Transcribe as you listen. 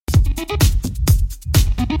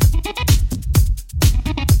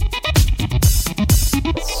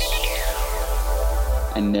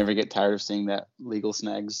never get tired of seeing that legal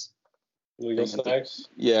snags. Legal snags?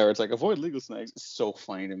 Yeah, where it's like, avoid legal snags. It's so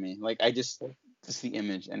funny to me. Like, just the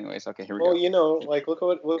image. Anyways, okay, here we go. Well, like, look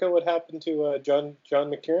at what happened to John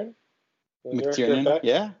McTiernan. McTiernan?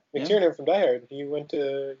 Yeah. McTiernan from Die Hard. He went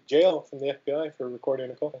to jail from the FBI for recording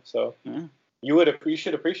a call. So you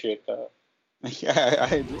should appreciate that. Yeah,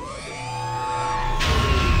 I do.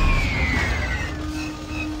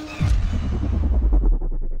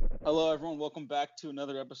 Hello, everyone. Welcome back to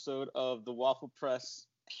another episode of the Waffle Press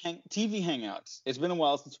TV Hangouts. It's been a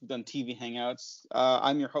while since we've done TV Hangouts.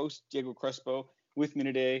 I'm your host, Diego Crespo. With me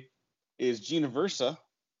today is Gina Versa.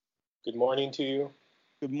 Good morning to you.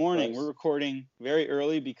 Good morning. Nice. We're recording very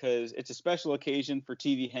early because it's a special occasion for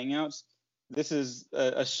TV Hangouts. This is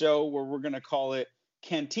a show where we're going to call it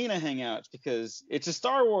Cantina Hangouts because it's a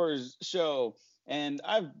Star Wars show. And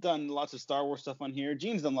I've done lots of Star Wars stuff on here.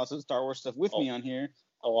 Gene's done lots of Star Wars stuff with me on here.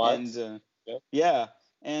 A lot. And yeah.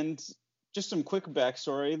 And just some quick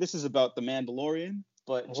backstory. This is about the Mandalorian,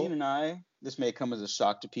 but Gene and I, this may come as a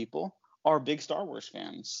shock to people, are big Star Wars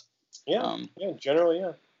fans. Yeah. Generally,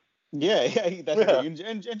 yeah. Yeah, that's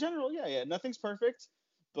in general, yeah. Nothing's perfect,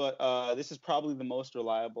 but this is probably the most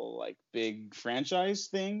reliable, like, big franchise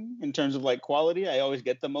thing in terms of, like, quality. I always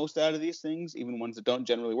get the most out of these things, even ones that don't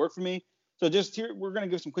generally work for me. So just here, we're going to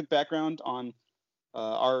give some quick background on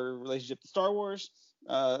our relationship to Star Wars,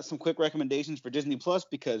 some quick recommendations for Disney Plus,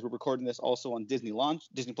 because we're recording this also on Disney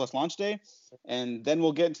Plus launch day, and then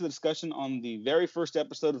we'll get into the discussion on the very first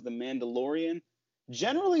episode of The Mandalorian.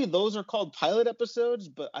 Generally, those are called pilot episodes,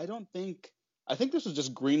 but I think this was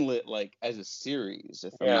just greenlit, like, as a series,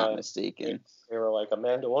 if I'm not mistaken. They were like, a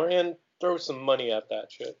Mandalorian, throw some money at that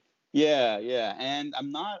shit. Yeah, and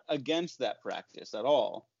I'm not against that practice at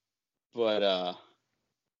all, but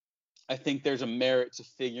I think there's a merit to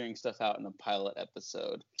figuring stuff out in a pilot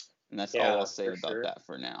episode, and that's all I'll say about that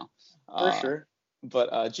for now. For sure.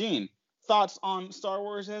 But, Gene, thoughts on Star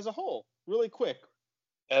Wars as a whole, really quick.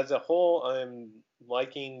 As a whole, I'm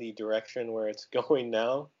liking the direction where it's going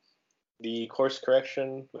now. The course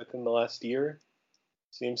correction within the last year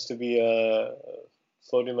seems to be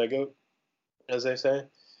floating my goat, as they say.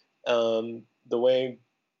 The way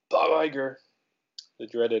Bob Iger, the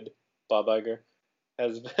dreaded Bob Iger,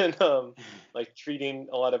 has been like treating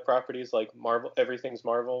a lot of properties like Marvel, everything's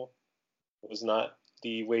Marvel, was not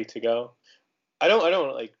the way to go. I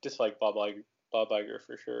don't like dislike Bob Iger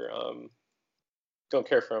for sure. Don't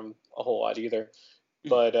care for him a whole lot either,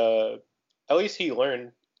 but at least he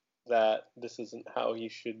learned that this isn't how he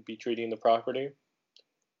should be treating the property.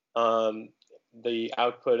 The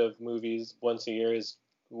output of movies once a year is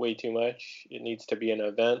way too much. It needs to be an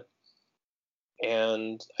event,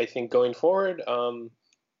 and I think going forward,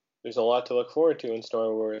 there's a lot to look forward to in Star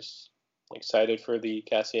Wars. I'm excited for the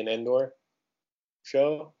Cassian Andor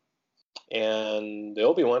show and the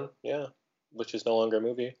Obi-Wan, which is no longer a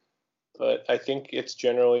movie. But I think it's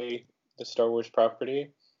generally the Star Wars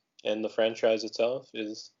property and the franchise itself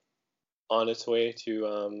is on its way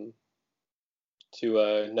to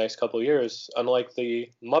a nice couple of years. Unlike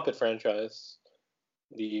the Muppet franchise,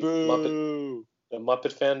 the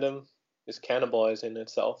Muppet fandom is cannibalizing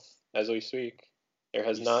itself as we speak. There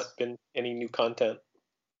has not been any new content.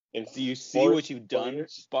 Do you see what you've done,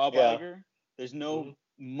 Bob Iger? There's no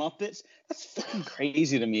Muppets. That's fucking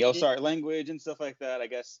crazy to me. Oh, sorry, language and stuff like that. I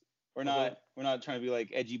guess we're not trying to be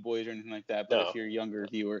like edgy boys or anything like that. But if you're a younger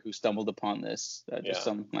viewer who stumbled upon this, just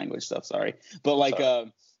some language stuff. Sorry, but like, how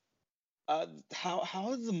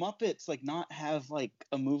does the Muppets like not have like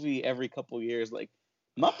a movie every couple years? Like,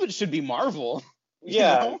 Muppets should be Marvel.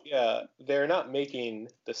 Yeah. They're not making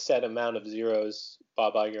the set amount of zeros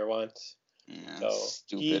Bob Iger wants. So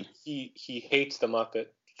stupid. He hates the Muppet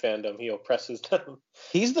fandom. He oppresses them.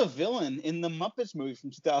 He's the villain in the Muppets movie from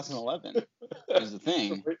 2011. Is the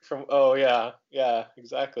thing. Yeah,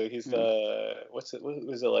 exactly. He's the was it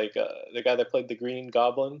like the guy that played the Green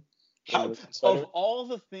Goblin? Of all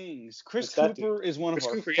the things, Chris Cooper is one of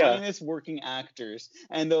our finest working actors,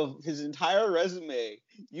 and of his entire resume,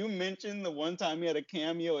 you mentioned the one time he had a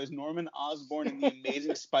cameo as Norman Osborn in The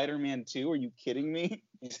Amazing Spider-Man 2. Are you kidding me?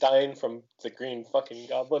 He's dying from the green fucking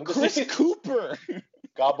goblin. Chris Cooper!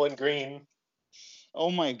 Goblin Green. Oh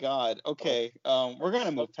my god. Okay, we're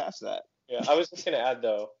gonna move past that. Yeah, I was just gonna add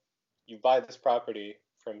though, you buy this property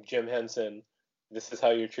from Jim Henson, this is how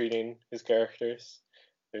you're treating his characters.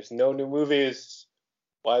 There's no new movies.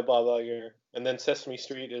 Why Bob Iger? And then Sesame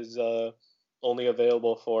Street is only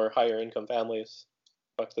available for higher income families.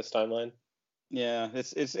 Fuck this timeline. Yeah,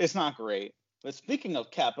 it's not great. But speaking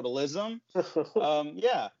of capitalism,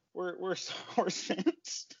 we're Star Wars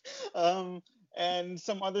fans. and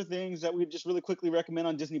some other things that we just really quickly recommend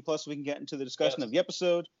on Disney Plus, so we can get into the discussion Yes. of the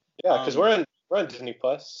episode. Yeah, because we're on Disney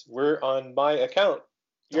Plus. We're on my account.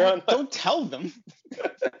 Don't tell them.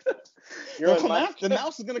 The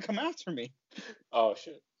mouse is gonna come after me. Oh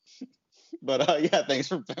shit. But yeah, thanks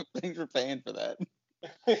for paying for that.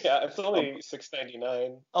 Yeah, it's only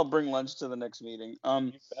 $6.99. I'll bring lunch to the next meeting.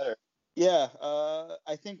 You better. Yeah,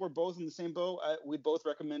 I think we're both in the same boat. We'd both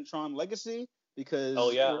recommend Tron Legacy because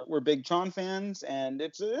we're big Tron fans, and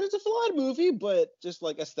it's a flawed movie, but just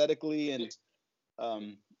like aesthetically and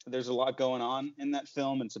there's a lot going on in that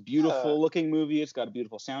film. It's a beautiful looking movie. It's got a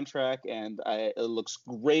beautiful soundtrack, and it looks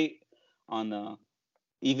great on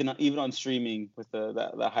even on streaming with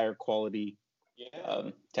the higher quality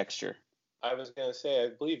texture. I was gonna say, I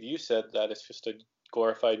believe you said that it's just a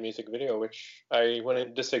glorified music video, which I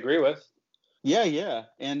wouldn't disagree with. Yeah,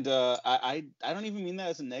 and I don't even mean that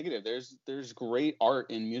as a negative. There's great art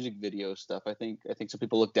in music video stuff. I think some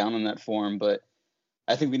people look down on that form, but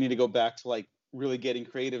I think we need to go back to like really getting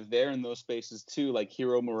creative there in those spaces too. Like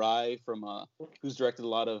Hiro Murai who's directed a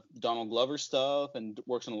lot of Donald Glover stuff and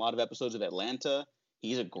works on a lot of episodes of Atlanta.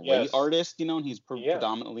 He's a great artist, and he's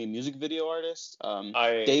predominantly a music video artist.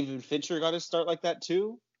 David Fincher got his start like that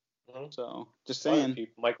too. Mm-hmm. So just saying.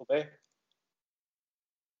 Michael Bay.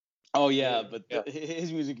 Oh yeah, but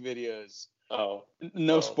his music videos.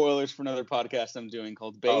 No spoilers for another podcast I'm doing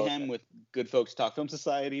called Bayhem with Good Folks Talk Film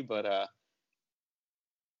Society, but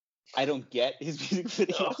I don't get his music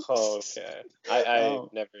videos. Oh, okay.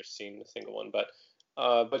 I've never seen a single one,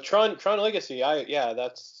 but Tron Legacy,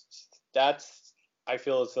 that's I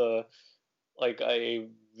feel it's a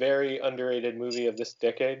very underrated movie of this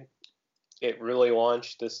decade. It really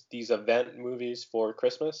launched these event movies for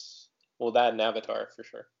Christmas. Well, that and Avatar for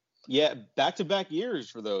sure. Yeah, back-to-back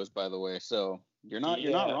years for those, by the way. So you're not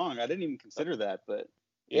wrong. I didn't even consider that, but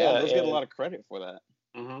those get a lot of credit for that.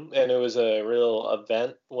 Mm-hmm. And it was a real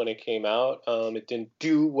event when it came out. It didn't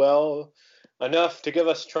do well enough to give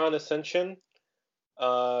us Tron Ascension,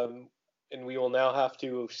 and we will now have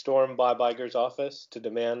to storm Bob Iger's office to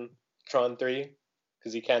demand Tron 3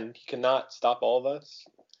 because he cannot stop all of us,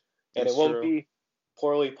 and it won't be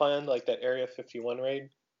poorly planned like that Area 51 raid.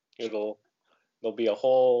 There'll be a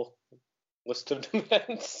whole list of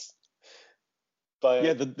demands. But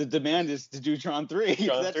yeah, the demand is to do Tron 3.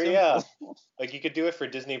 Tron 3, yeah. Like you could do it for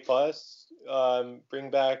Disney Plus. Bring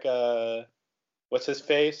back what's his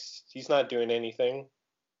face? He's not doing anything.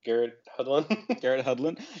 Garrett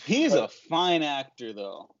Hedlund. He's a fine actor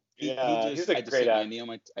though. He's a great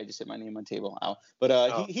actor. I just hit my knee on my table. Ow.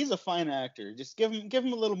 But he's a fine actor. Just give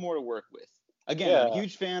him a little more to work with. Again, I'm a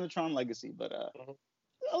huge fan of Tron Legacy, but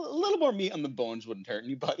a little more meat on the bones wouldn't hurt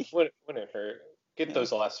anybody. Wouldn't hurt. Get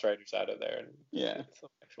those Last Riders out of there and get some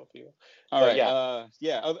actual people. All right.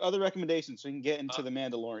 Other recommendations so we can get into The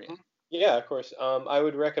Mandalorian. Yeah, of course. I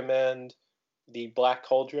would recommend The Black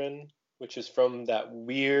Cauldron, which is from that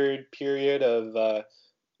weird period of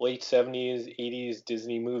late 70s, 80s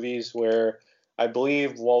Disney movies where I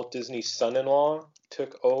believe Walt Disney's son-in-law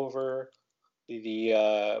took over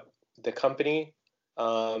the company.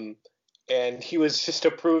 And he was just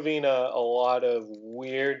approving a lot of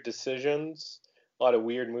weird decisions, a lot of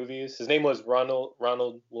weird movies. His name was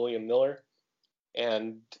Ronald William Miller,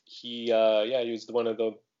 and he was one of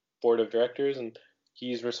the board of directors, and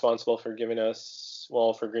he's responsible for for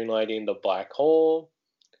greenlighting The Black Hole,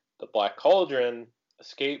 The Black Cauldron,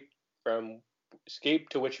 Escape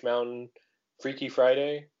to Witch Mountain, Freaky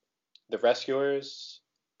Friday, The Rescuers,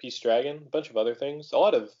 Peace Dragon, a bunch of other things, a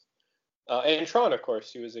lot of. And Tron, of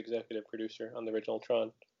course, he was executive producer on the original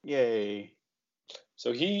Tron. Yay!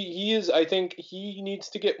 So he is. I think he needs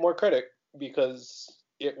to get more credit because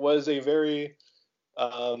it was a very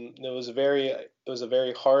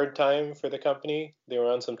hard time for the company. They were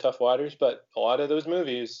on some tough waters, but a lot of those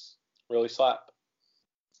movies really slap.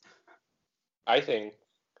 I think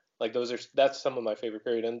that's some of my favorite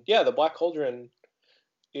period. And yeah, The Black Cauldron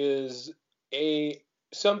is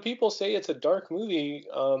some people say it's a dark movie.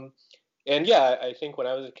 And yeah, I think when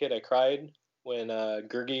I was a kid, I cried when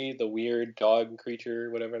Gurgi, the weird dog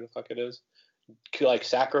creature, whatever the fuck it is,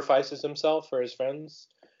 sacrifices himself for his friends.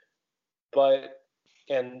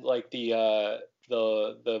 And the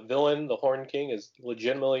villain, the Horn King, is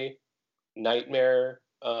legitimately nightmare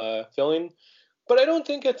filling. But I don't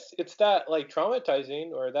think it's that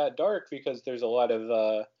traumatizing or that dark because there's a lot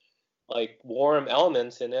of warm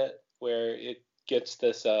elements in it where it gets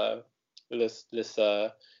this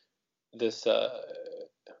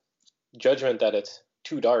judgment that it's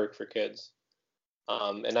too dark for kids.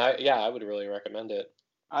 And I would really recommend it.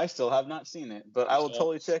 I still have not seen it, but I will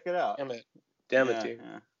totally check it out. Damn it, dude.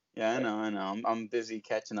 Yeah. Yeah, I know. I'm busy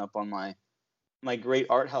catching up on my great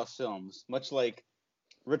art house films, much like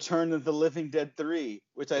Return of the Living Dead 3,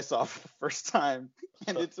 which I saw for the first time,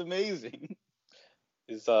 and it's amazing.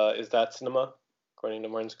 Is that cinema, according to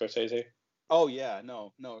Martin Scorsese? Oh yeah,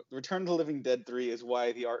 no. Return of the Living Dead 3 is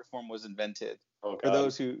why the art form was invented. Oh For God.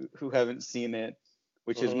 those who haven't seen it,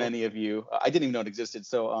 which is Mhm. many of you, I didn't even know it existed.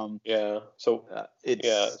 So Yeah. So yeah.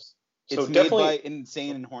 it's So made by definitely.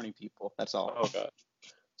 insane and horny people. That's all. Oh God.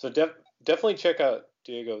 So definitely check out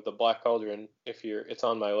Diego the Black Cauldron if it's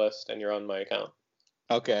on my list and you're on my account.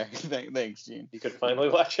 Okay, thanks, Gene. You could finally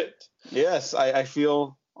watch it. Yes, I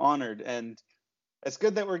feel honored, and it's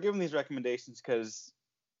good that we're giving these recommendations because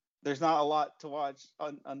there's not a lot to watch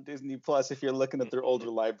on Disney Plus if you're looking at their older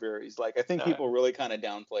libraries. Like, I think Nah. people really kind of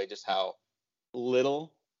downplay just how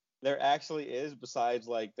little there actually is besides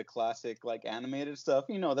like the classic like animated stuff.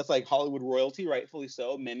 That's like Hollywood royalty, rightfully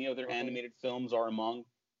so. Many of their animated films are among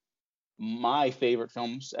my favorite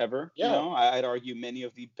films ever. Yeah. I'd argue many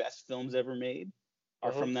of the best films ever made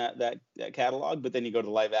are from that catalog. But then you go to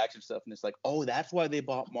the live action stuff, and it's like, oh, that's why they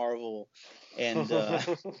bought Marvel and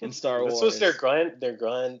and Star This was their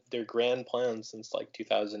Wars. grand plan since like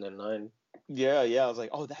 2009. Yeah, I was like,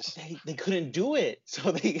 oh, they couldn't do it,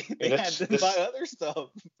 so they And had to buy other stuff.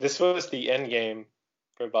 This was the end game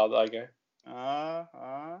for Bob Iger.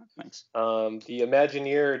 Thanks. The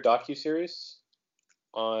Imagineer docuseries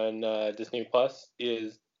on Disney Plus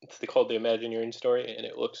it's called the Imagineering story, and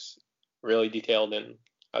it looks really detailed in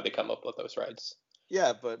how they come up with those rides.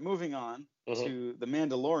 Yeah, but moving on to The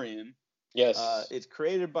Mandalorian. Yes. It's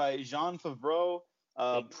created by Jon Favreau.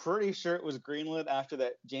 Pretty sure it was greenlit after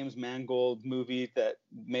that James Mangold movie that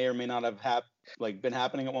may or may not have been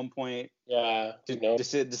happening at one point. Yeah.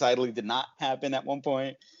 Decidedly did not happen at one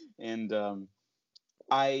point. And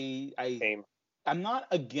I'm not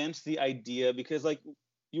against the idea because, like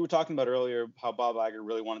you were talking about earlier, how Bob Iger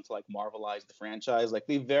really wanted to like Marvelize the franchise. Like,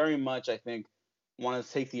 they very much, I think, wanted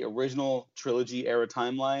to take the original trilogy era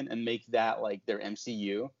timeline and make that like their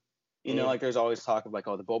MCU. Like there's always talk of like,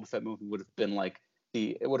 oh, the Boba Fett movie would have been like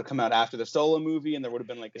it would have come out after the Solo movie, and there would have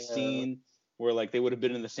been like a scene where like they would have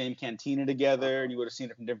been in the same cantina together, and you would have seen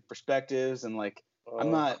it from different perspectives. And like, I'm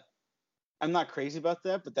not crazy about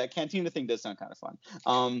that, but that cantina thing does sound kind of fun.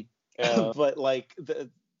 But like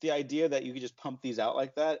the idea that you could just pump these out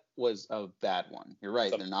like that was a bad one. You're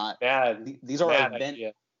right. They're not. These are event.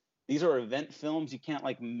 Idea. These are event films. You can't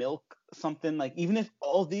like milk something. Like, even if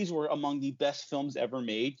all these were among the best films ever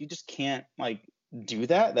made, you just can't like do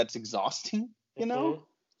that. That's exhausting,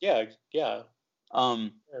 Yeah.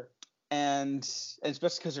 Sure. And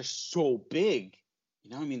especially because they're so big.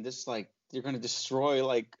 I mean, this like you're gonna destroy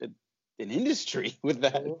like an industry with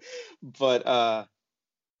that. But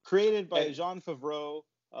created by Jon Favreau,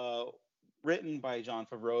 written by Jon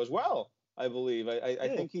Favreau as well. I believe. I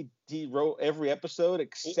think he wrote every episode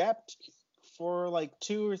except for like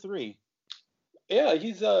 2 or 3. Yeah,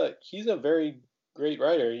 he's a very great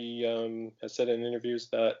writer. He has said in interviews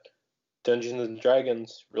that Dungeons and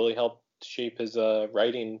Dragons really helped shape his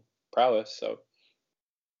writing prowess. So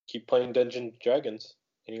keep playing Dungeons and Dragons.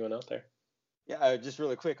 Anyone out there? Yeah, just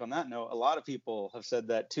really quick on that note, a lot of people have said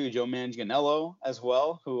that too. Joe Manganiello as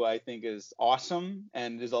well, who I think is awesome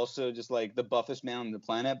and is also just like the buffest man on the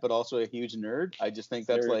planet, but also a huge nerd. I just think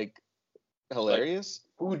that's like hilarious.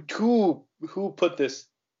 Like, who put this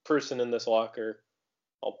person in this locker?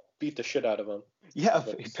 I'll beat the shit out of him. Yeah,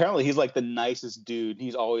 apparently he's like the nicest dude.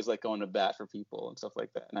 He's always like going to bat for people and stuff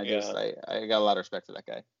like that. And I got a lot of respect for that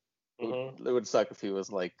guy. It would suck if he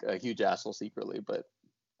was like a huge asshole secretly, but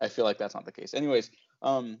I feel like that's not the case. Anyways,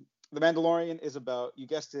 The Mandalorian is about, you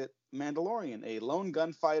guessed it, Mandalorian, a lone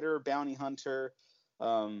gunfighter, bounty hunter,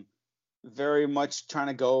 very much trying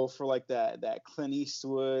to go for like that Clint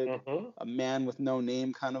Eastwood, a man with no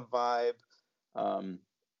name kind of vibe.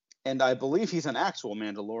 And I believe he's an actual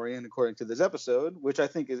Mandalorian according to this episode, which I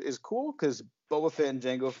think is cool because Boba Fett and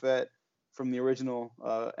Jango Fett from the original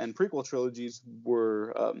and prequel trilogies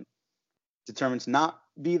were determined to not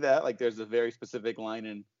be that. Like, there's a very specific line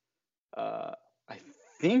in I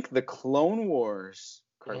think the Clone Wars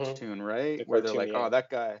cartoon, right? Where they're like, oh, that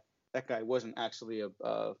guy wasn't actually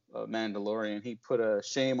a Mandalorian. He put a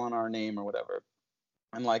shame on our name or whatever.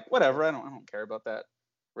 I'm like, whatever. I don't care about that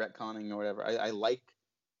retconning or whatever. I like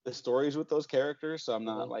the stories with those characters, so I'm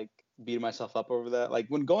not like beating myself up over that. Like,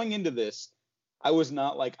 when going into this, I was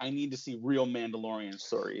not like, I need to see real Mandalorian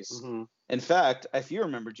stories. In fact, if you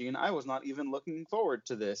remember, Gene, I was not even looking forward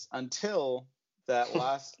to this until that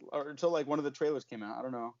until like one of the trailers came out. I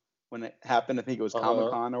don't know when it happened. I think it was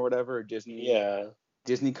Comic-Con or whatever, or Disney. Yeah.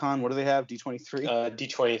 DisneyCon. What do they have? D23.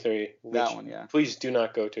 D23. That one, yeah. Please do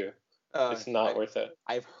not go to. It's not worth it.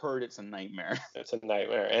 I've heard it's a nightmare. It's a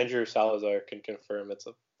nightmare. Andrew Salazar can confirm it's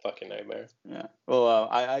a fucking nightmare. Yeah. Well,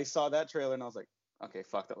 I saw that trailer and I was like, okay,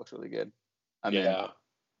 fuck, that looks really good. I'm in.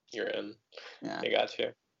 You're in. Yeah. They got you.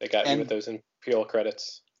 They got you with those Imperial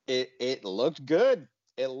credits. It looked good.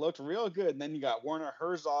 It looked real good. And then you got Werner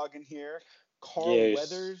Herzog in here, Carl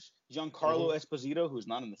Weathers, Giancarlo Esposito, who's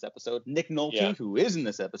not in this episode, Nick Nolte, who is in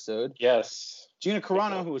this episode. Yes. Gina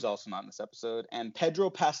Carano, who is also not in this episode, and Pedro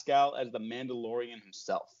Pascal as the Mandalorian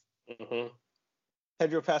himself. Mm-hmm.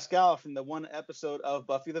 Pedro Pascal from the one episode of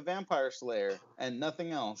Buffy the Vampire Slayer and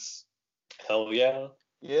nothing else. Hell yeah.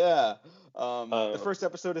 Yeah. The first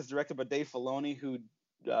episode is directed by Dave Filoni, who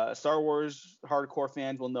Star Wars hardcore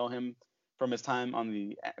fans will know him from his time on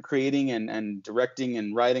the creating and directing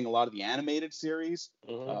and writing a lot of the animated series,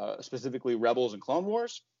 specifically Rebels and Clone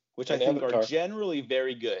Wars, which I think Avatar are generally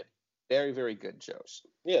very good. Very, very good shows.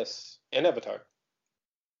 Yes. And Avatar.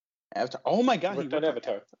 Oh my God. He worked on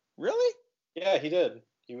Avatar. Really? Yeah, he did.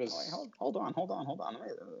 He was. Oh, hold on.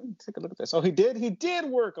 Let me take a look at this. Oh, he did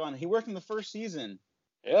work on it. He worked in the first season.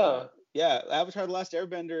 Yeah. Yeah. Avatar: The Last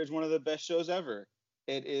Airbender is one of the best shows ever.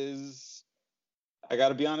 It is, I got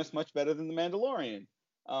to be honest, much better than The Mandalorian.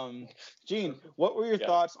 Gene, what were your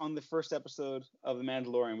thoughts on the first episode of The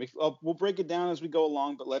Mandalorian? We'll break it down as we go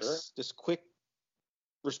along, but let's just quick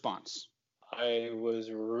response. I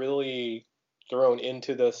was really thrown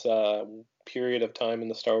into this period of time in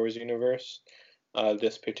the Star Wars universe.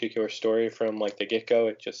 This particular story from like the get-go,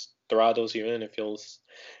 it just throttles you in. It feels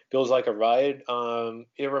like a ride.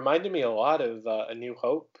 It reminded me a lot of A New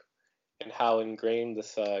Hope and how ingrained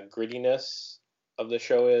this grittiness of the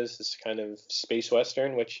show is. This kind of space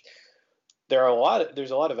western, which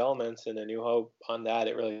there's a lot of elements in A New Hope on that.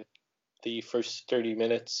 It really, the first 30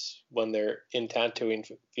 minutes when they're in Tatooine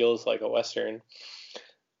feels like a western.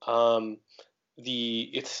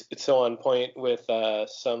 It's so on point with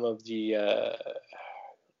some of the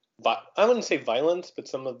I wouldn't say violence, but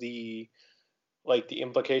some of the the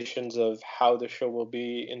implications of how the show will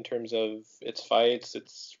be in terms of its fights.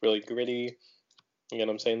 It's really gritty. You know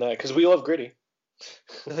what I'm saying? That because we love gritty.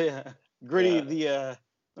 Yeah, gritty. Yeah.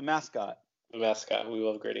 The mascot. The mascot. We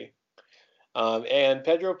love gritty. And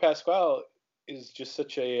Pedro Pascal is just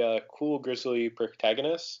such a cool, grizzly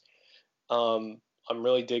protagonist. I'm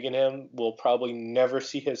really digging him. We'll probably never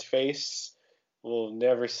see his face. We'll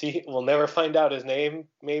never find out his name,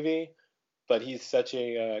 maybe. But he's such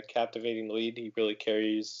a captivating lead. He really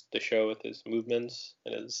carries the show with his movements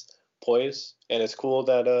and his poise. And it's cool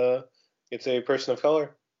that it's a person of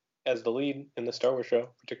color as the lead in the Star Wars show,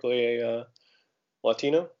 particularly a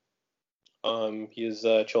Latino. He is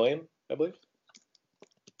Chilean, I believe.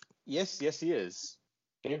 Yes, he is.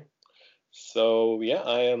 Yeah. So, yeah,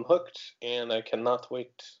 I am hooked, and I cannot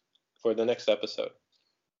wait for the next episode.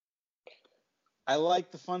 I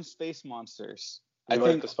like the fun space monsters. I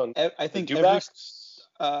think is fun. I think the Dewbacks.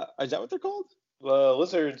 Is that what they're called? The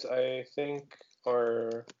lizards, I think,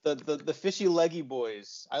 are the fishy leggy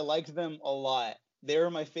boys. I liked them a lot. They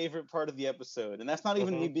were my favorite part of the episode, and that's not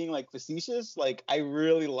even me being facetious. I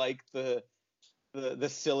really like the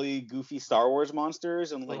silly, goofy Star Wars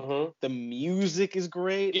monsters, and the music is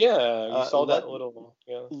great. Yeah, you saw that little.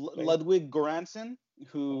 Yeah, Ludwig Göransson,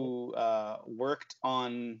 who worked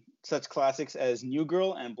on such classics as New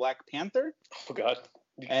Girl and Black Panther. Oh God!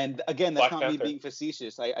 And again, that's not me being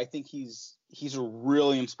facetious. I think he's a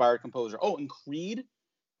really inspired composer. Oh, and Creed.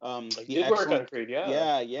 He did work on Creed.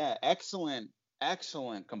 Yeah. Yeah. Excellent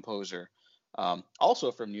composer.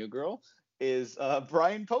 Also from New Girl is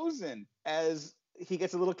Brian Posehn, as he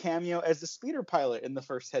gets a little cameo as the speeder pilot in the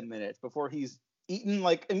first 10 minutes before he's eaten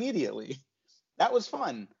immediately. That was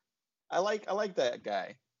fun. I like that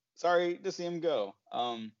guy. Sorry to see him go.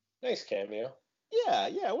 Nice cameo.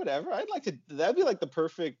 Yeah, whatever. That'd be the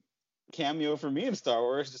perfect cameo for me in Star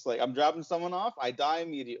Wars. Just I'm dropping someone off, I die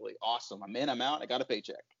immediately. Awesome. I'm in, I'm out, I got a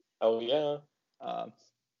paycheck. Oh yeah.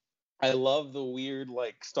 I love the weird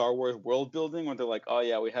Star Wars world building where they're oh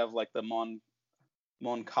yeah, we have the Mon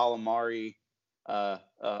Calamari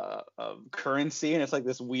currency, and it's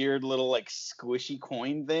this weird little squishy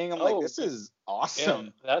coin thing. I'm this is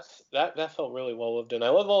awesome. Yeah, that felt really well lived in. I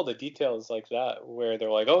love all the details like that where they're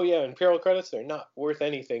oh yeah, Imperial credits, they're not worth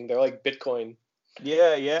anything. They're like Bitcoin.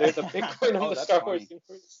 Yeah. They're the Bitcoin of the Star Wars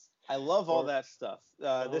universe. I love all that stuff.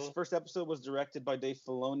 This first episode was directed by Dave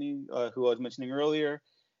Filoni, who I was mentioning earlier.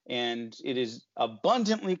 And it is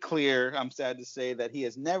abundantly clear, I'm sad to say, that he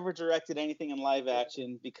has never directed anything in live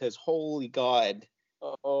action because, holy God,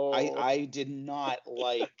 I did not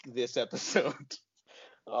like this episode.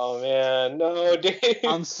 Oh man, no, dude.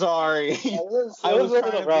 I'm sorry. I was was a trying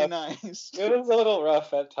little to rough. be nice. It was a little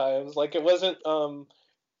rough at times. Like it wasn't. I'm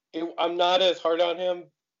not as hard on him,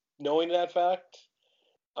 knowing that fact.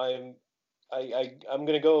 I'm I'm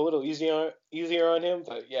gonna go a little easier on him,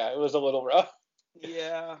 but yeah, it was a little rough.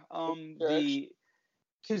 Yeah. Direction.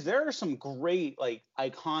 Because there are some great like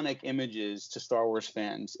iconic images to Star Wars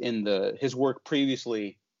fans in his work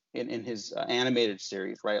previously in his animated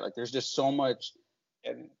series, right? Like there's just so much.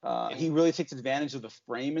 And He really takes advantage of the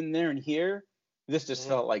frame in there, and here this just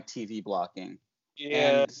felt like TV blocking.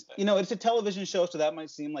 yeah. And it's a television show, so that might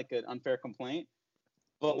seem like an unfair complaint.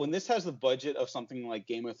 But when this has the budget of something like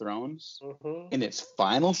Game of Thrones Mm-hmm. in its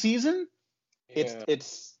final season, Yeah.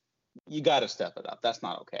 it's you got to step it up. That's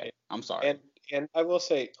not okay. I'm sorry. And I will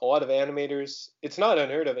say a lot of animators. It's not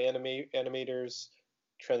unheard of animators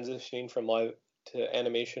transitioning from live to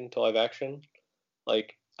animation to live action,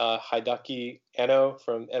 like Hideaki Anno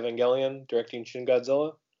from Evangelion directing Shin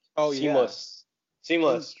Godzilla. Oh yeah,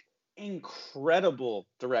 Seamless. incredible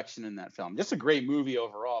direction in that film. Just a great movie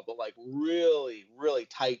overall, but like really, really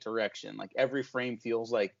tight direction. Like every frame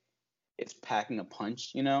feels like it's packing a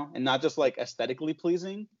punch, and not just like aesthetically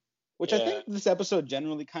pleasing, which I Yeah. think this episode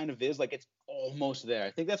generally kind of is. Like it's almost there.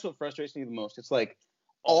 I think that's what frustrates me the most. It's like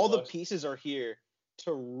all the pieces are here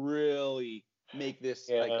to really make this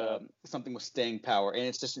like something with staying power, and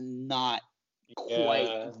it's just not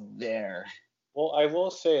quite there. Well, I will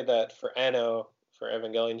say that for Anno, for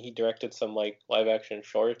Evangelion, he directed some like live action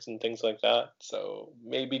shorts and things like that. So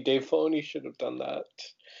maybe Dave Filoni should have done that.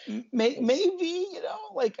 Maybe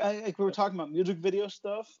like we were talking about music video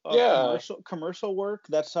stuff, commercial work.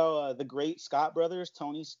 That's how the great Scott brothers,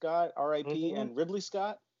 Tony Scott, R.I.P., and Ridley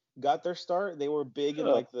Scott got their start. They were big in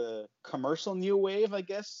like the commercial new wave, I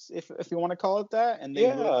guess, if you want to call it that, and they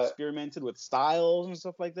really experimented with styles and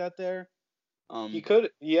stuff like that there. He could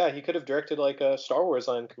have directed like a Star Wars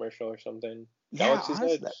line commercial or something. Galaxy's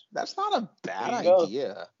Edge. That's not a bad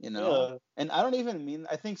idea, Yeah. And I don't even mean.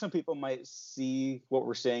 I think some people might see what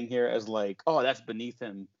we're saying here as like, oh, that's beneath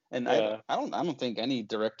him. And I don't think any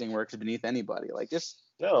directing work is beneath anybody. Like just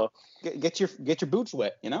get your boots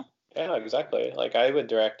wet, Yeah, exactly. Like I would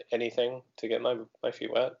direct anything to get my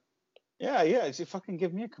feet wet. Yeah. If you fucking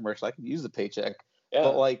give me a commercial, I could use the paycheck. Yeah.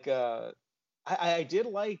 But like, I did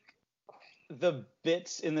like the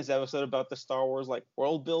bits in this episode about the Star Wars like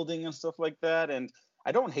world building and stuff like that, and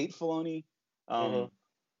I don't hate Filoni.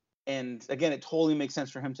 And again, it totally makes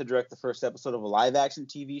sense for him to direct the first episode of a live action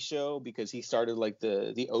TV show because he started like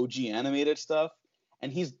the OG animated stuff,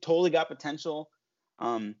 and he's totally got potential.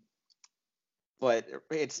 But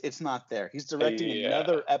it's not there. He's directing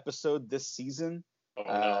another episode this season. Oh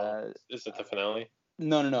no! Is it the finale?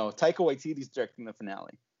 No. Taika Waititi's directing the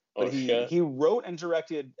finale. But he wrote and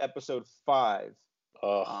directed episode 5.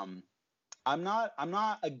 I'm not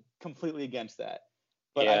completely against that,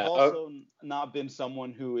 but I've also not been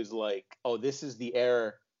someone who is like, oh, this is the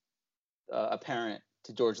heir apparent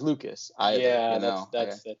to George Lucas either. Yeah,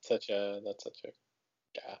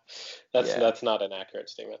 that's not an accurate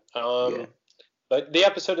statement. But the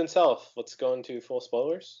episode itself, let's go into full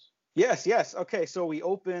spoilers. Yes. Okay, so we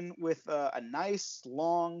open with a nice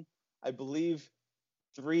long, I believe,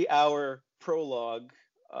 3-hour prologue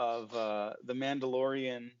of the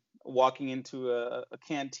Mandalorian walking into a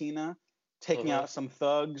cantina, taking out some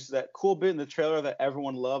thugs. That cool bit in the trailer that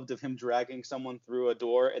everyone loved of him dragging someone through a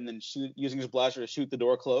door and then using his blaster to shoot the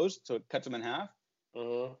door closed, so it cuts him in half.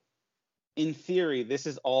 In theory, this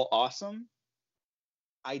is all awesome.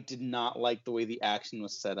 I did not like the way the action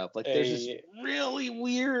was set up. Like, there's this really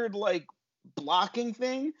weird, like, blocking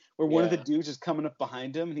thing where one of the dudes is coming up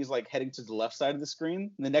behind him and he's like heading to the left side of the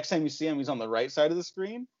screen, and the next time you see him he's on the right side of the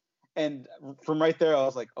screen, and from right there I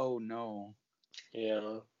was like, oh no.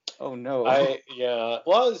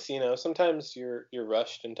 Well, sometimes you're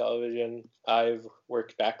rushed in television. I've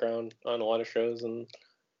worked background on a lot of shows and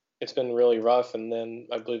it's been really rough, and then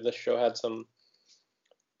I believe this show had some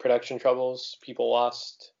production troubles. People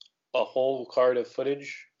lost a whole card of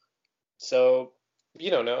footage, so you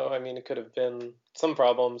don't know. I mean, it could have been some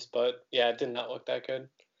problems, but yeah, it did not look that good.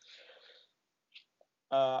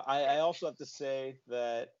 I also have to say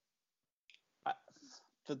that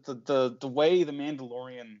the way the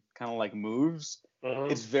Mandalorian kind of like moves,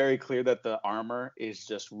 it's very clear that the armor is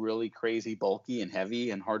just really crazy bulky and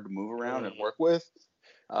heavy and hard to move around and work with.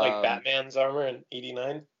 Like Batman's armor in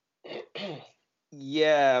 '89.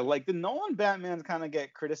 Yeah, like the Nolan Batmans kind of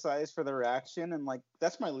get criticized for their action, and like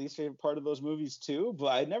that's my least favorite part of those movies too. But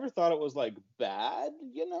I never thought it was like bad,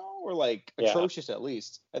 or like atrocious at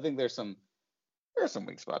least. I think there's some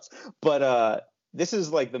weak spots, but this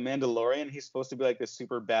is like the Mandalorian. He's supposed to be like this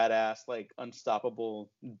super badass, like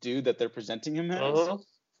unstoppable dude that they're presenting him as.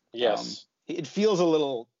 Yes. It feels a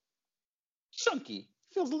little chunky.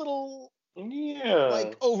 Feels a little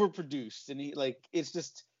like overproduced, and it's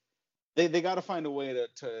just they got to find a way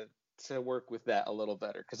to work with that a little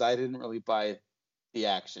better, because I didn't really buy the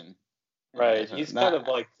action. Right. He's kind of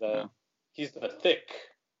like he's the thick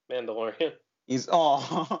Mandalorian. He's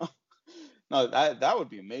no, that would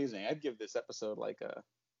be amazing. I'd give this episode like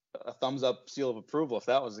a thumbs up, seal of approval if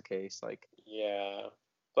that was the case. Like, yeah,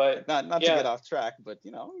 but not to get off track, but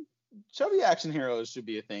chubby action heroes should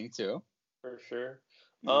be a thing too. For sure.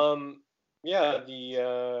 Yeah.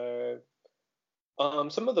 The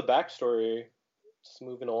some of the backstory, just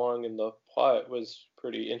moving along in the plot, was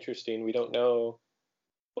pretty interesting. We don't know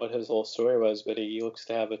what his whole story was, but he looks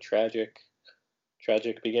to have a tragic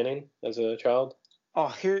beginning as a child. Oh,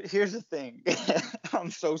 here's the thing. I'm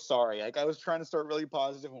so sorry. Like, I was trying to start really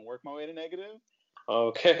positive and work my way to negative.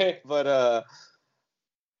 Okay. But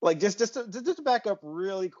like just to back up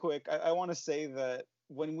really quick, I want to say that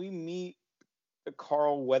when we meet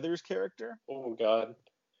Carl Weathers' character. Oh God.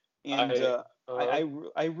 And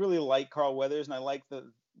I really like Carl Weathers, and I like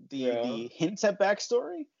the hints at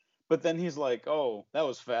backstory. But then he's like, "Oh, that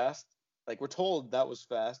was fast." Like, we're told that was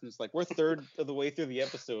fast, and it's like we're third of the way through the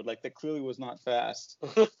episode. Like, that clearly was not fast.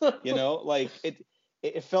 Like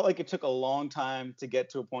it felt like it took a long time to get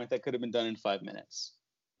to a point that could have been done in 5 minutes.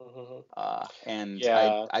 And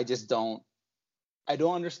I just don't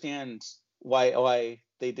understand why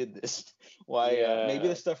they did this. Why maybe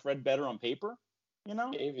the stuff read better on paper.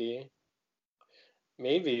 Maybe. I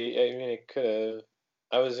mean, it could have.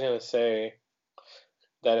 I was gonna say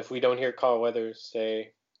that if we don't hear Carl Weathers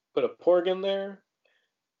say, "Put a porg in there,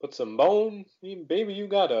 put some bone, baby, you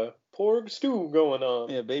got a porg stew going on."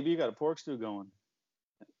 Yeah, baby, you got a pork stew going.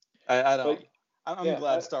 I don't. I'm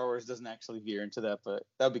glad Star Wars doesn't actually veer into that, but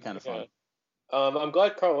that'd be kind of fun. I'm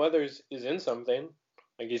glad Carl Weathers is in something,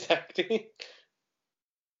 like he's acting.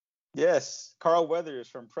 Yes, Carl Weathers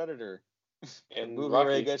from Predator. And movie Rocky.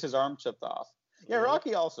 where he gets his arm chipped off. Yeah,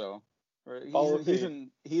 Rocky also.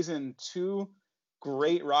 He's in 2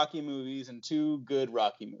 great Rocky movies and 2 good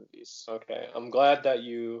Rocky movies. Okay, I'm glad that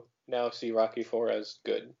you now see Rocky 4 as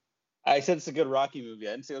good. I said it's a good Rocky movie.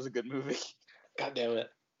 I didn't say it was a good movie. God damn it.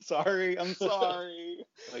 Sorry, I'm sorry.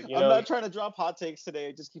 I'm not trying to drop hot takes today.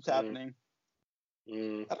 It just keeps happening.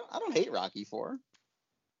 I don't hate Rocky 4.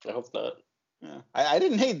 I hope not. Yeah, I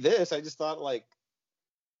didn't hate this. I just thought, like,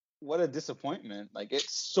 what a disappointment. Like,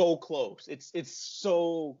 it's so close. It's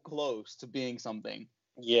so close to being something.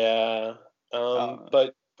 Yeah.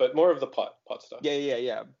 But more of the plot stuff.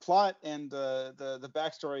 Yeah. Plot and the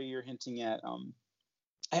backstory you're hinting at.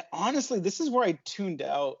 I honestly, this is where I tuned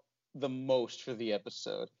out the most for the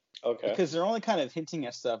episode. Okay. Because they're only kind of hinting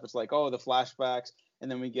at stuff. It's like, oh, the flashbacks,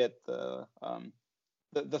 and then we get the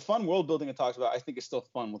fun world building it talks about. I think is still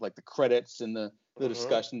fun with like the credits and the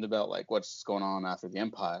discussions about like what's going on after the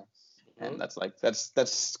Empire, and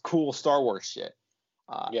that's cool Star Wars shit.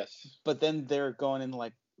 Yes. But then they're going in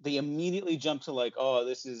like they immediately jump to like, oh,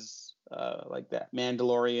 this is like that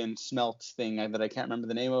Mandalorian smelt thing that I can't remember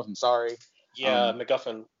the name of. I'm sorry. Yeah,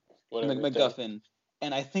 MacGuffin. MacGuffin.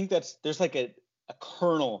 And I think there's like a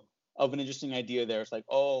kernel of an interesting idea there. It's like,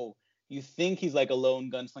 oh, you think he's like a lone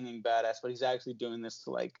gunslinging badass, but he's actually doing this to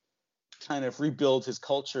like kind of rebuild his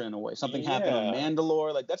culture in a way. Something happened on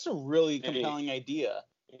Mandalore. Like, that's a really compelling idea.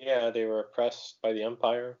 Yeah, they were oppressed by the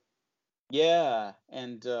Empire. Yeah,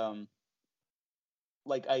 and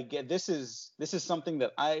like I get this is something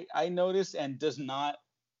that I noticed and does not.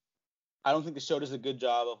 I don't think the show does a good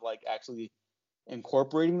job of like actually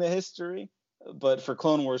incorporating the history. But for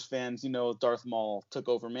Clone Wars fans, Darth Maul took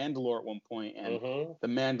over Mandalore at one point, and the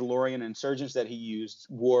Mandalorian insurgents that he used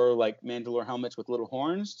wore like Mandalore helmets with little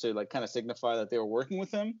horns to like kind of signify that they were working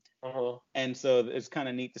with him. And so it's kind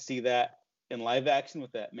of neat to see that in live action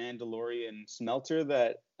with that Mandalorian smelter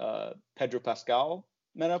that Pedro Pascal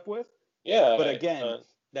met up with. Yeah. But again,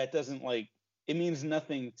 that doesn't like it means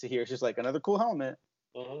nothing to hear. It's just like another cool helmet.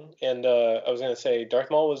 And I was going to say,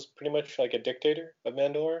 Darth Maul was pretty much like a dictator of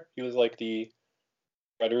Mandalore. He was like the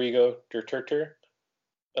Rodrigo Duterte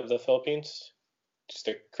of the Philippines. Just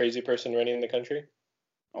a crazy person running the country.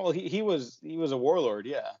 Oh, he was a warlord,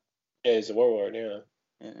 yeah. Yeah, he's a warlord, yeah.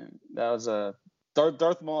 And that was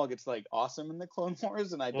Darth Maul gets like awesome in the Clone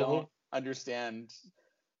Wars, and I don't understand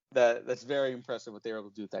that. That's very impressive what they were able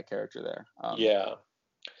to do with that character there. Yeah.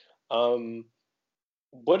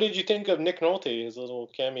 What did you think of Nick Nolte, his little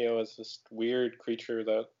cameo as this weird creature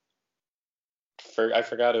that... I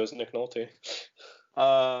forgot it was Nick Nolte.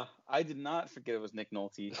 I did not forget it was Nick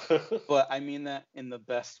Nolte, but I mean that in the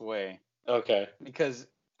best way. Okay. Because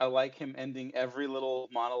I like him ending every little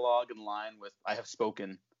monologue and line with "I have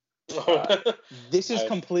spoken." This is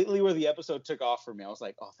completely where the episode took off for me. I was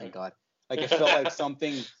like, oh, thank God. Like, it felt like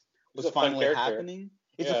something was finally happening.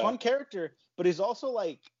 It's a fun character, but he's also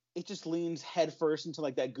like, it just leans headfirst into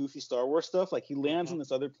like that goofy Star Wars stuff. Like, he lands on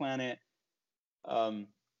this other planet.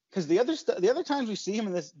 Because the other times we see him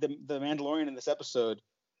in this, the Mandalorian in this episode,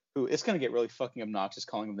 who it's gonna get really fucking obnoxious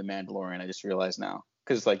calling him the Mandalorian. I just realized now,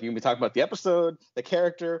 because like you can be talking about the episode, the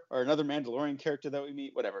character, or another Mandalorian character that we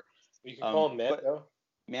meet, whatever. You can call him Mando.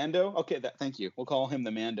 Mando? Okay, thank you. We'll call him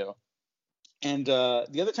the Mando. And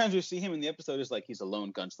the other times we see him in the episode is like he's a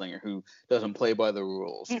lone gunslinger who doesn't play by the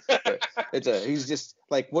rules. But he's just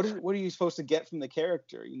like, what are you supposed to get from the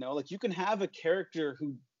character? You know, like you can have a character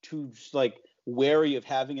who's like wary of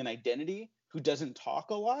having an identity, who doesn't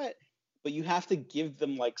talk a lot, but you have to give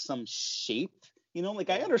them like some shape. You know,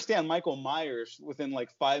 like I understand Michael Myers within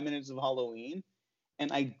like 5 minutes of Halloween,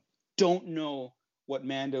 and I don't know what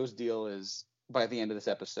Mando's deal is by the end of this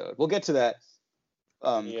episode. We'll get to that.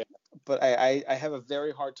 But I have a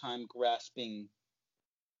very hard time grasping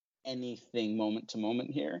anything moment to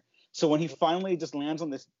moment here. So when he finally just lands on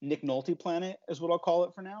this Nick Nolte planet, is what I'll call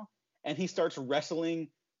it for now, and he starts wrestling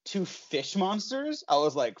two fish monsters, I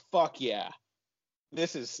was like, fuck yeah.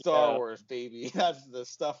 This is Star Wars, baby. That's the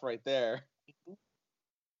stuff right there.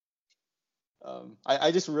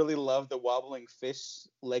 I just really love the wobbling fish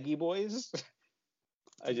leggy boys.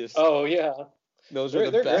 Oh yeah. Those are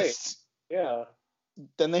the best. Great. Yeah.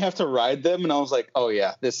 Then they have to ride them, and I was like, oh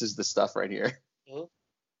yeah, this is the stuff right here.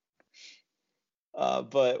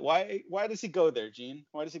 But why does he go there, Gene?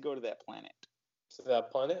 Why does he go to that planet? To that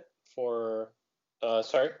planet for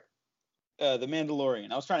sorry? The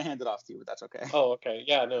Mandalorian. I was trying to hand it off to you, but that's okay. Oh, okay.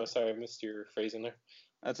 Yeah, no, sorry, I missed your phrasing there.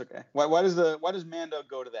 That's okay. Why does Mando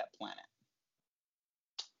go to that planet?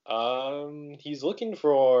 He's looking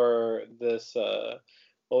for this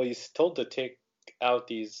well, he's told to take out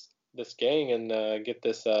this gang and get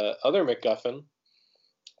this other MacGuffin,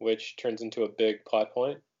 which turns into a big plot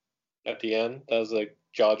point at the end. That was a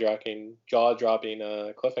jaw-dropping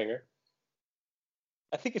cliffhanger.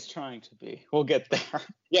 I think it's trying to be. We'll get there.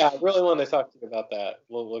 Yeah, I really want to talk to you about that.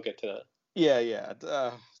 We'll get to that. Yeah.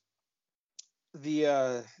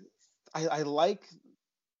 I like,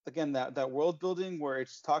 again, that world building where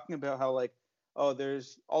it's talking about how like, oh,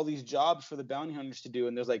 there's all these jobs for the bounty hunters to do,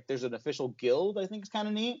 and there's an official guild. I think is kind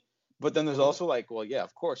of neat. But then there's also like, well, yeah,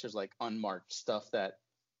 of course, there's like unmarked stuff that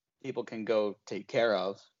people can go take care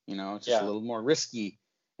of. You know, it's just a little more risky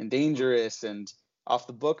and dangerous and off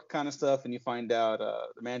the book kind of stuff. And you find out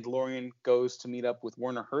the Mandalorian goes to meet up with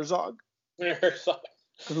Werner Herzog,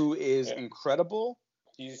 who is incredible.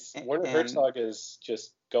 Werner Herzog is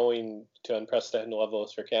just going to unprecedented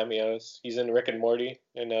levels for cameos. He's in Rick and Morty,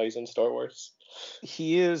 and now he's in Star Wars.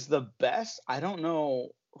 He is the best. I don't know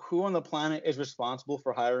who on the planet is responsible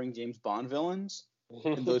for hiring James Bond villains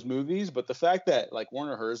in those movies, but the fact that like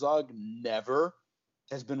Werner Herzog never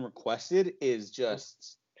has been requested is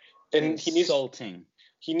just insulting.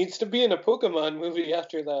 He needs to be in a Pokemon movie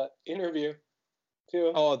after that interview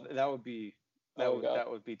too. Oh, that would be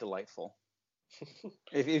delightful.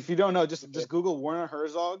 if you don't know, just Google Werner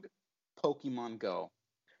Herzog Pokemon Go.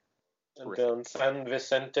 And then San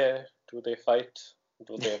Vicente, do they fight?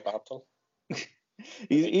 Do they battle?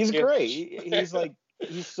 He's great.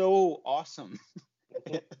 He's so awesome.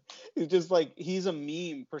 He's just like, he's a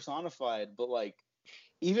meme personified, but like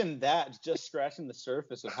even that's just scratching the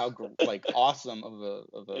surface of how like awesome of a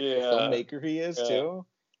filmmaker he is too.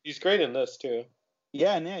 He's great in this too.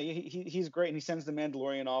 Yeah, he's great, and he sends the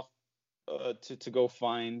Mandalorian off to go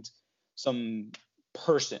find some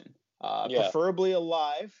person, preferably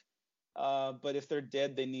alive. But if they're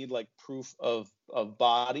dead, they need like proof of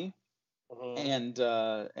body. And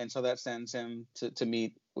so that sends him to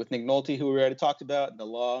meet with Nick Nolte, who we already talked about, the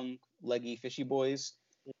long, leggy, fishy boys.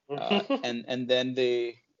 And then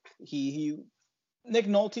Nick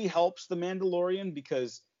Nolte helps the Mandalorian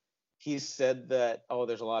because he said that, oh,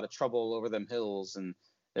 there's a lot of trouble over them hills, and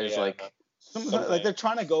there's like they're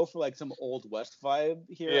trying to go for like some Old West vibe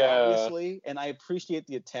here, obviously. And I appreciate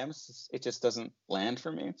the attempts. It just doesn't land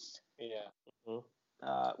for me.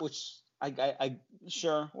 Which I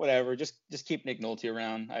sure, whatever. Just keep Nick Nolte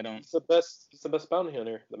around. I don't. He's the best bounty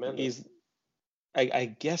hunter. The man. I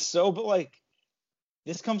guess so, but like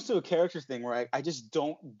this comes to a character thing where I just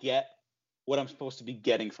don't get what I'm supposed to be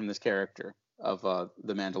getting from this character of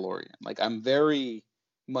the Mandalorian. Like I'm very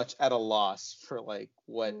much at a loss for like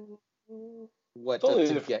what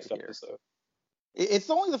to get here. It's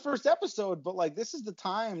only the first episode, but like this is the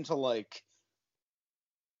time to like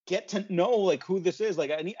get to know like who this is.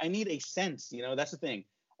 Like I need a sense, you know. That's the thing.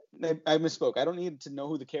 I misspoke. I don't need to know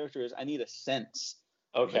who the character is. I need a sense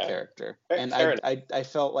of the character. And I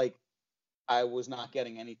felt like I was not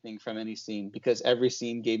getting anything from any scene because every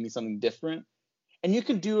scene gave me something different. And you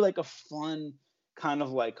can do like a fun kind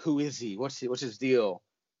of like, who is he? What's his deal?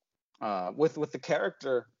 With the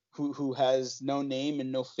character who has no name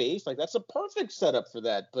and no face. Like that's a perfect setup for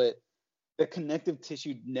that. But the connective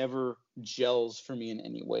tissue never gels for me in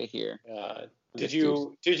any way here. Did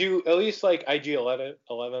you at least like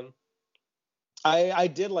IG-11? I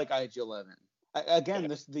did like IG-11.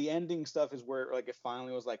 Again, the ending stuff is where like it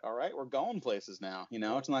finally was like, all right, we're going places now. You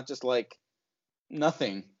know, it's not just like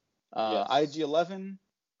nothing. IG-11,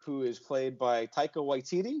 who is played by Taika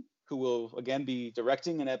Waititi, who will again be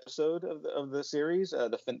directing an episode of the series,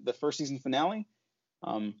 the first season finale.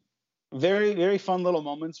 Very, very fun little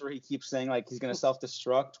moments where he keeps saying like he's going to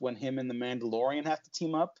self-destruct when him and the Mandalorian have to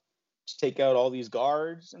team up to take out all these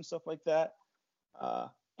guards and stuff like that.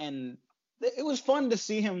 And it was fun to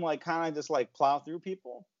see him like kind of just like plow through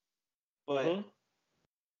people. But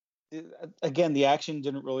again, the action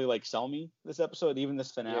didn't really like sell me this episode, even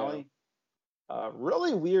this finale.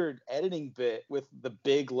 Really weird editing bit with the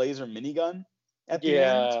big laser minigun at the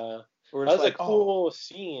end. That was like, a cool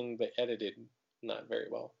scene, but edited not very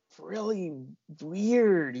well. Really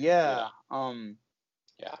weird, yeah. And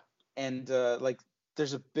like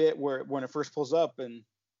there's a bit where when it first pulls up, and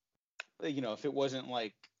you know, if it wasn't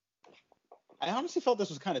like, I honestly felt this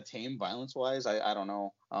was kind of tame violence wise. I don't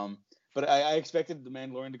know. But I expected the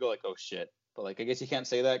Mandalorian to go like, oh shit. But like I guess you can't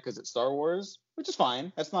say that because it's Star Wars, which is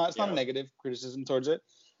fine. It's not a negative criticism towards it.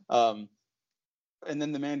 And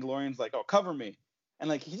then the Mandalorian's like, oh, cover me. And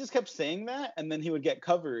like he just kept saying that, and then he would get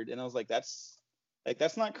covered, and I was like, that's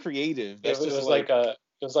not creative. That's it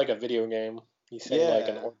was like a video game. He said like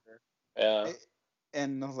an order. Yeah.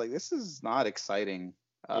 And I was like, this is not exciting.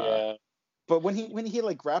 But when he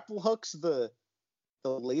like grapple hooks the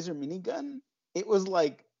laser minigun, it was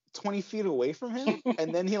like 20 feet away from him,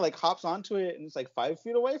 and then he like hops onto it and it's like 5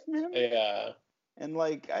 feet away from him. Yeah. And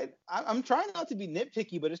like I'm trying not to be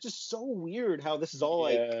nitpicky, but it's just so weird how this is all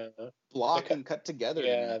like blocked and cut together.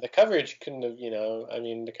 Yeah, the coverage couldn't have,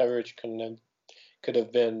 the coverage could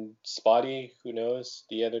have been spotty. Who knows?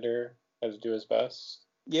 The editor has to do his best.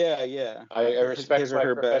 Yeah. I respect his or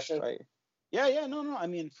her profession. Best. No. I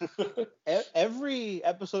mean, every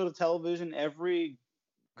episode of television, every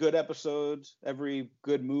good episode, every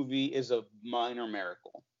good movie is a minor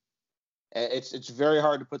miracle. It's very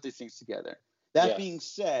hard to put these things together. That being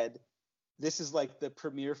said, this is like the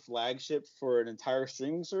premier flagship for an entire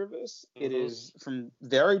streaming service. It is from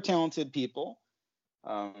very talented people.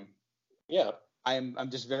 I'm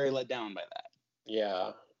just very let down by that.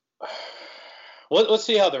 Yeah. Let's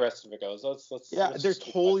see how the rest of it goes. There's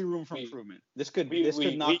totally room for improvement. This could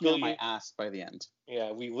knock me on my ass by the end.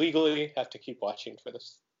 Yeah, we legally have to keep watching for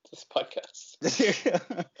this podcast.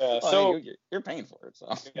 So you're paying for it,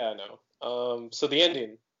 so. Yeah, I know. So the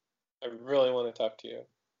ending, I really want to talk to you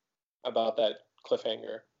about that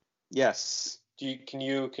cliffhanger. Yes. Can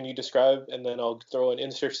you describe, and then I'll throw an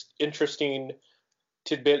interesting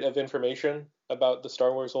tidbit of information about the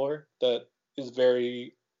Star Wars lore that is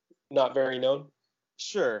not very known.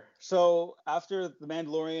 Sure. So after the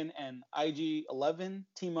Mandalorian and IG-11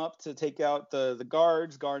 team up to take out the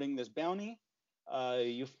guards guarding this bounty,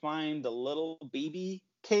 you find a little baby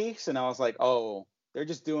case, and I was like, oh, they're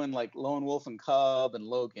just doing like Lone Wolf and Cub and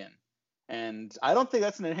Logan. And I don't think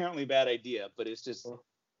that's an inherently bad idea, but it's just,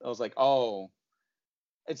 I was like, oh,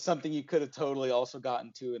 it's something you could have totally also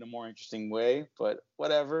gotten to in a more interesting way, but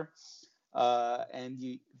whatever.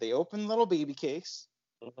 And they open the little baby case,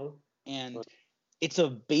 and it's a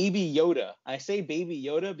baby Yoda. I say baby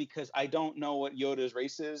Yoda because I don't know what Yoda's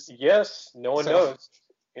race is. Yes, no one knows.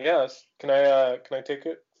 Yes. Can I take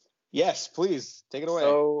it? Yes, please. Take it away.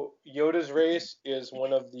 So Yoda's race is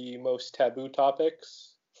one of the most taboo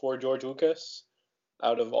topics for George Lucas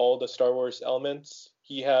out of all the Star Wars elements.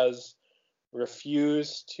 He has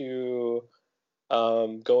refused to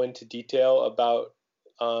go into detail about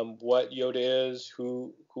what Yoda is,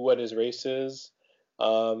 what his race is.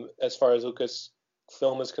 As far as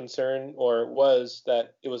Lucasfilm is concerned, or was,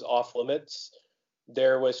 that it was off limits.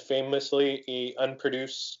 There was famously a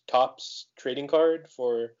unproduced Topps trading card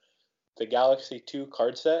for the Galaxy 2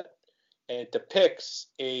 card set, and it depicts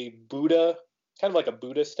a Buddha, kind of like a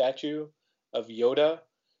Buddha statue of Yoda,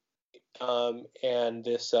 and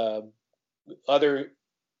this other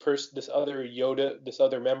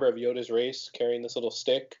member of Yoda's race carrying this little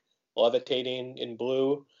stick, levitating in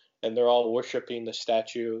blue, and they're all worshiping the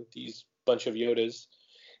statue, these bunch of Yodas.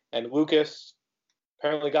 And Lucas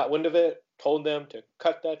apparently got wind of it, told them to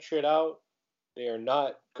cut that shit out. They are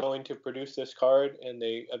not going to produce this card, and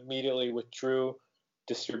they immediately withdrew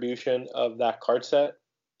distribution of that card set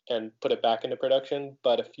and put it back into production.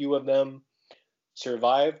 But a few of them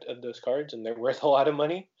survived of those cards, and they're worth a lot of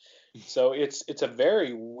money. So it's a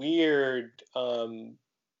very weird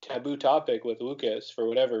taboo topic with Lucas for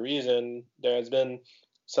whatever reason. There has been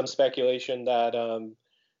some speculation that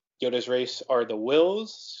Yoda's race are the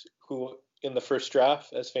Wills, who in the first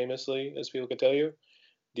draft, as famously as people could tell you,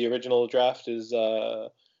 the original draft is the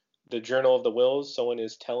Journal of the Wills. Someone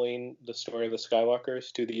is telling the story of the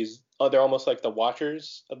Skywalkers to these, they're almost like the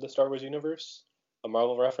Watchers of the Star Wars universe, a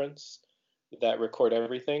Marvel reference that record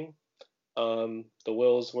everything. The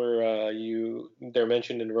Wills were they're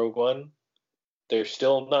mentioned in Rogue One. They're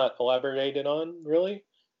still not elaborated on really,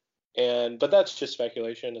 but that's just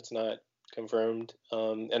speculation. It's not confirmed.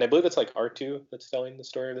 And I believe it's like R2 that's telling the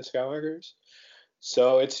story of the Skywalkers.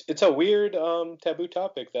 So it's a weird taboo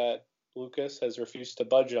topic that Lucas has refused to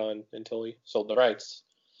budge on until he sold the rights.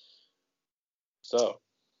 So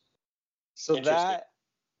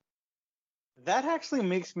that actually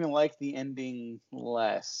makes me like the ending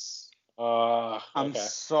less. Okay. I'm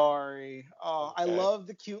sorry. Oh, okay. I love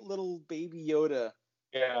the cute little baby Yoda.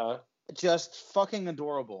 Yeah. Just fucking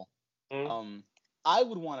adorable. Mm-hmm. I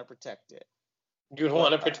would want to protect it. You'd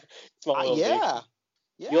want to protect small little baby. Yeah.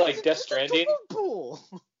 You like Death Stranding? Adorable.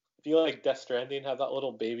 If you like Death Stranding, have that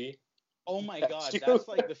little baby. Oh my god, that's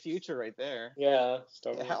like the future right there. Yeah.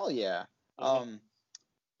 Hell yeah. Mm-hmm.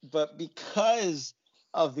 But because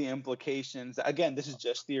of the implications, again, this is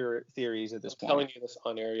just theories at this point. I'm telling you this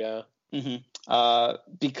on air, yeah.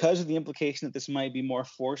 Mm-hmm. Because of the implication that this might be more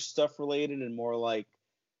Force stuff related and more like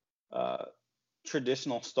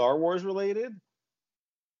traditional Star Wars related,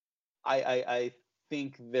 I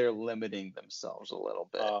think they're limiting themselves a little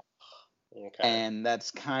bit. Okay. And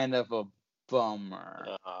that's kind of a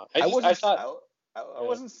bummer. I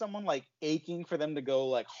wasn't someone like aching for them to go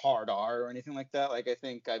like hard R or anything like that. Like I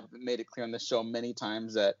think I've made it clear on this show many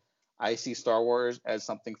times that I see Star Wars as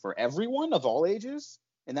something for everyone of all ages.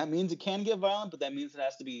 And that means it can get violent, but that means it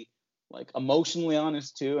has to be like emotionally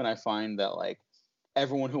honest too. And I find that like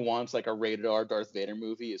everyone who wants like a rated R Darth Vader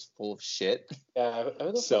movie is full of shit. Yeah.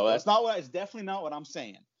 So it's definitely not what I'm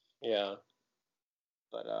saying. Yeah.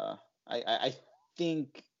 But I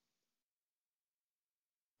think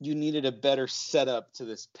you needed a better setup to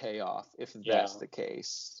this payoff if that's the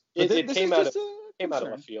case. It came out of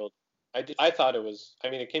left field. I thought it was. I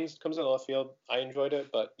mean, it comes out of left field. I enjoyed it,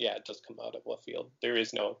 but yeah, it does come out of left field. There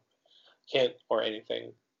is no hint or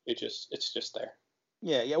anything. It's just there.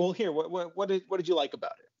 Yeah. Well, here, what did you like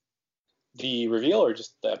about it? The reveal or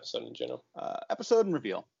just the episode in general? Episode and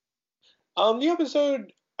reveal. The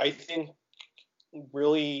episode, I think,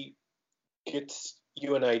 really gets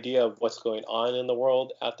you an idea of what's going on in the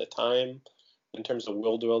world at the time. In terms of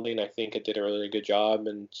world building, I think it did a really good job.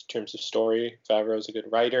 In terms of story, Favreau's a good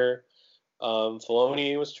writer.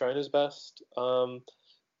 Filoni was trying his best.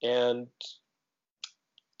 And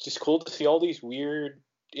just cool to see all these weird,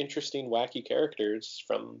 interesting, wacky characters,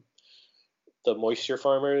 from the moisture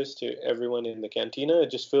farmers to everyone in the cantina.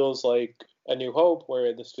 It just feels like A New Hope,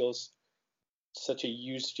 where this feels such a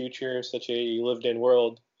used future, such a lived-in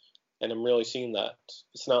world, and I'm really seeing that.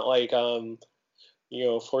 It's not like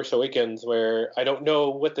Force Awakens, where I don't know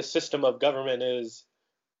what the system of government is,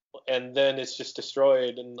 and then it's just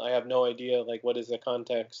destroyed, and I have no idea like what is the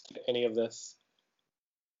context to any of this.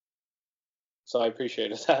 So I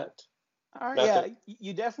appreciated that. All right,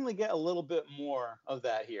 you definitely get a little bit more of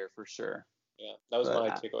that here for sure. Yeah, that was my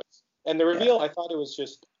takeaways. And the reveal, I thought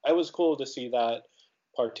it was cool to see that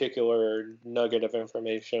particular nugget of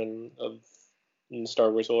information in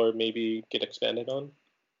Star Wars lore maybe get expanded on.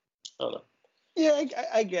 I don't know. Yeah,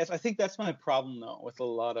 I guess. I think that's my problem though with a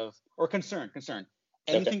lot of concern.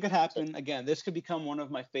 Anything could happen. Again, this could become one of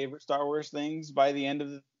my favorite Star Wars things by the end of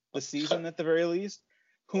the season at the very least.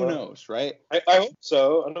 Who knows, right? I hope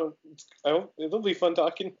so. I hope it'll be fun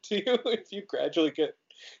talking to you if you gradually get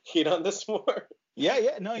keen on this more.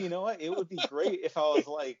 Yeah. No, you know what? It would be great if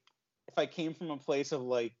I came from a place of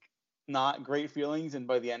like not great feelings and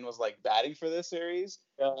by the end was like batting for this series.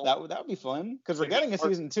 Yeah. That would be fun because we're getting a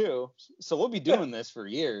season 2, so we'll be doing this for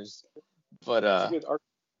years. But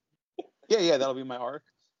yeah, that'll be my arc.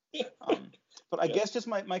 But I guess just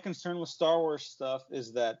my concern with Star Wars stuff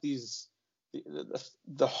is that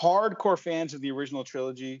the hardcore fans of the original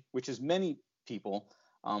trilogy, which is many people,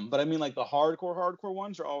 but I mean like the hardcore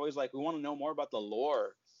ones are always like, we want to know more about the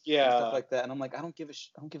lore, and stuff like that. And I'm like, I don't give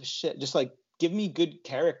a shit. Just like give me good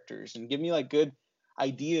characters and give me like good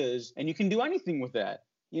ideas, and you can do anything with that.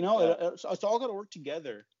 You know, it's all got to work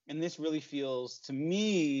together. And this really feels to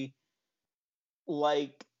me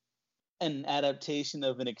like an adaptation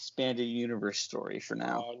of an expanded universe story for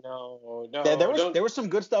now. Oh no! There was some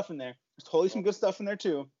good stuff in there. There's totally some good stuff in there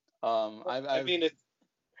too. I mean, it's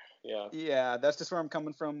yeah. That's just where I'm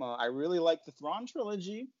coming from. I really like the Thrawn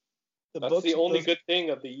trilogy. That's the only good thing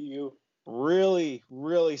of the EU. Really,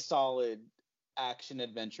 really solid action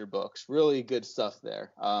adventure books. Really good stuff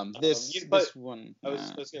there. This one. I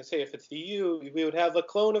was gonna say, if it's the EU, we would have a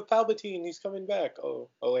clone of Palpatine. He's coming back. Oh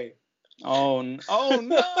wait. Oh no!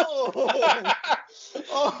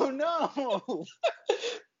 Oh no!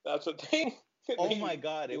 That's a thing. Oh my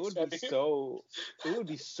God! It would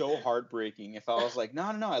be so heartbreaking if I was like, no.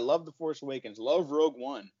 I love The Force Awakens, love Rogue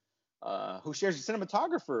One, who shares a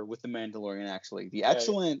cinematographer with The Mandalorian. Actually, the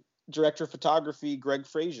excellent director of photography, Greg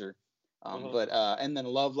Fraser. But and then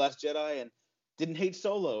love Last Jedi and didn't hate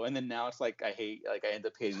Solo, and then now it's like I end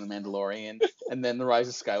up hating The Mandalorian, and then The Rise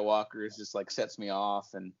of Skywalker is just like sets me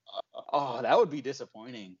off, and that would be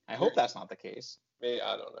disappointing. I hope that's not the case. Maybe,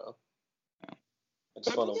 I don't know.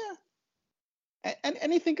 Yeah. And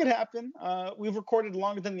anything could happen. We've recorded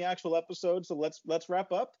longer than the actual episode, so let's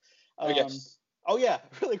wrap up. Yes. Oh yeah,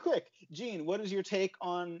 really quick, Gene, what is your take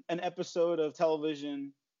on an episode of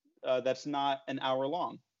television that's not an hour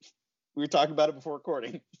long? We were talking about it before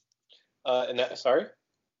recording. Sorry?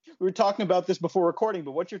 We were talking about this before recording,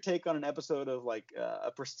 but what's your take on an episode of like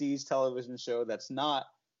a prestige television show that's not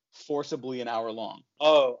forcibly an hour long?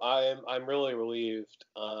 Oh, I'm really relieved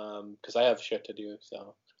because I have shit to do,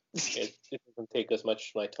 so it doesn't take as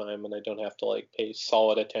much of my time, and I don't have to like pay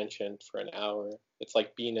solid attention for an hour. It's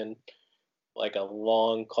like being in like a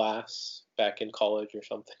long class back in college or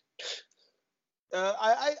something.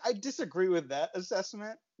 I disagree with that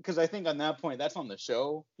assessment because I think on that point that's on the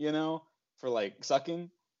show, you know, for like sucking.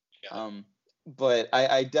 Yeah. But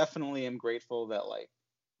I definitely am grateful that like,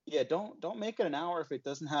 yeah, don't make it an hour if it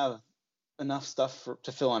doesn't have enough stuff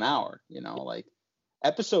to fill an hour, you know, like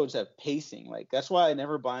episodes have pacing. Like that's why I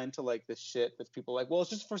never buy into like this shit that people are like, well, it's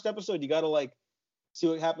just the first episode, you got to like see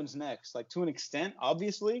what happens next. Like to an extent,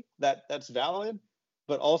 obviously that's valid,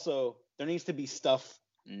 but also there needs to be stuff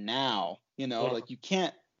now, you know, like you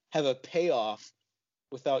can't have a payoff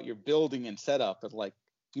without your building and setup. But like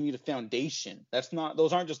you need a foundation.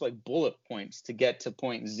 Those aren't just like bullet points to get to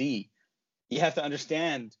point Z. You have to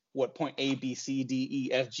understand what point A, B, C, D,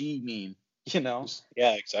 E, F, G mean, you know?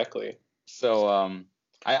 Yeah, exactly. So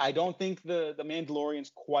I don't think the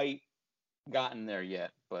Mandalorian's quite gotten there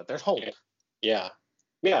yet, but there's hope. Yeah,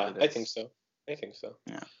 I think so.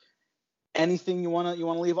 Yeah. Anything you wanna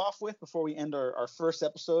leave off with before we end our first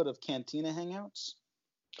episode of Cantina Hangouts?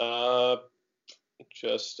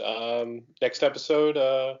 Just next episode.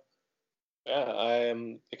 I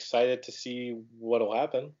am excited to see what'll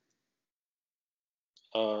happen.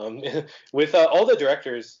 With all the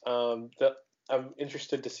directors, I'm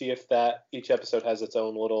interested to see if each episode has its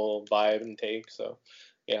own little vibe and take. So,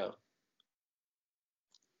 yeah.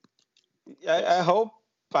 I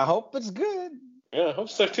hope it's good. Yeah, I hope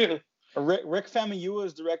so too. Rick Famuyiwa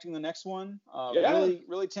is directing the next one. Really,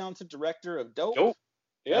 really talented director of Dope.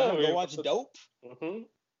 Yeah, go watch Dope.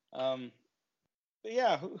 Mm-hmm. But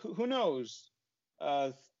yeah, who knows?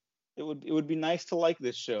 It would be nice to like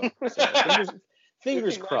this show. So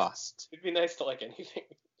fingers crossed. It'd be nice to like anything.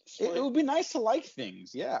 It would be nice to like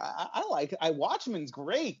things. Yeah, I Watchmen's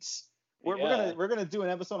great. We're gonna do an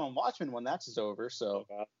episode on Watchmen when that's over. So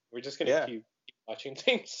we're just gonna keep watching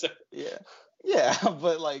things. So. Yeah,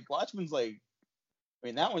 but like Watchmen's like, I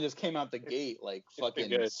mean that one just came out the gate like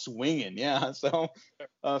fucking swinging. Yeah, so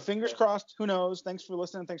fingers crossed. Who knows? Thanks for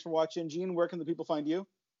listening. Thanks for watching. Gene, where can the people find you?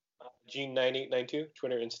 Gene9892,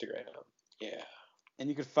 Twitter, Instagram. Yeah. And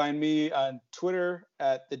you can find me on Twitter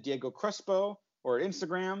at the Diego Crespo or at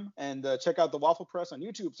Instagram, and check out the Waffle Press on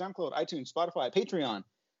YouTube, SoundCloud, iTunes, Spotify, Patreon,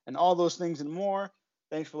 and all those things and more.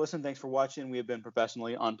 Thanks for listening. Thanks for watching. We have been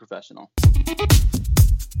professionally unprofessional.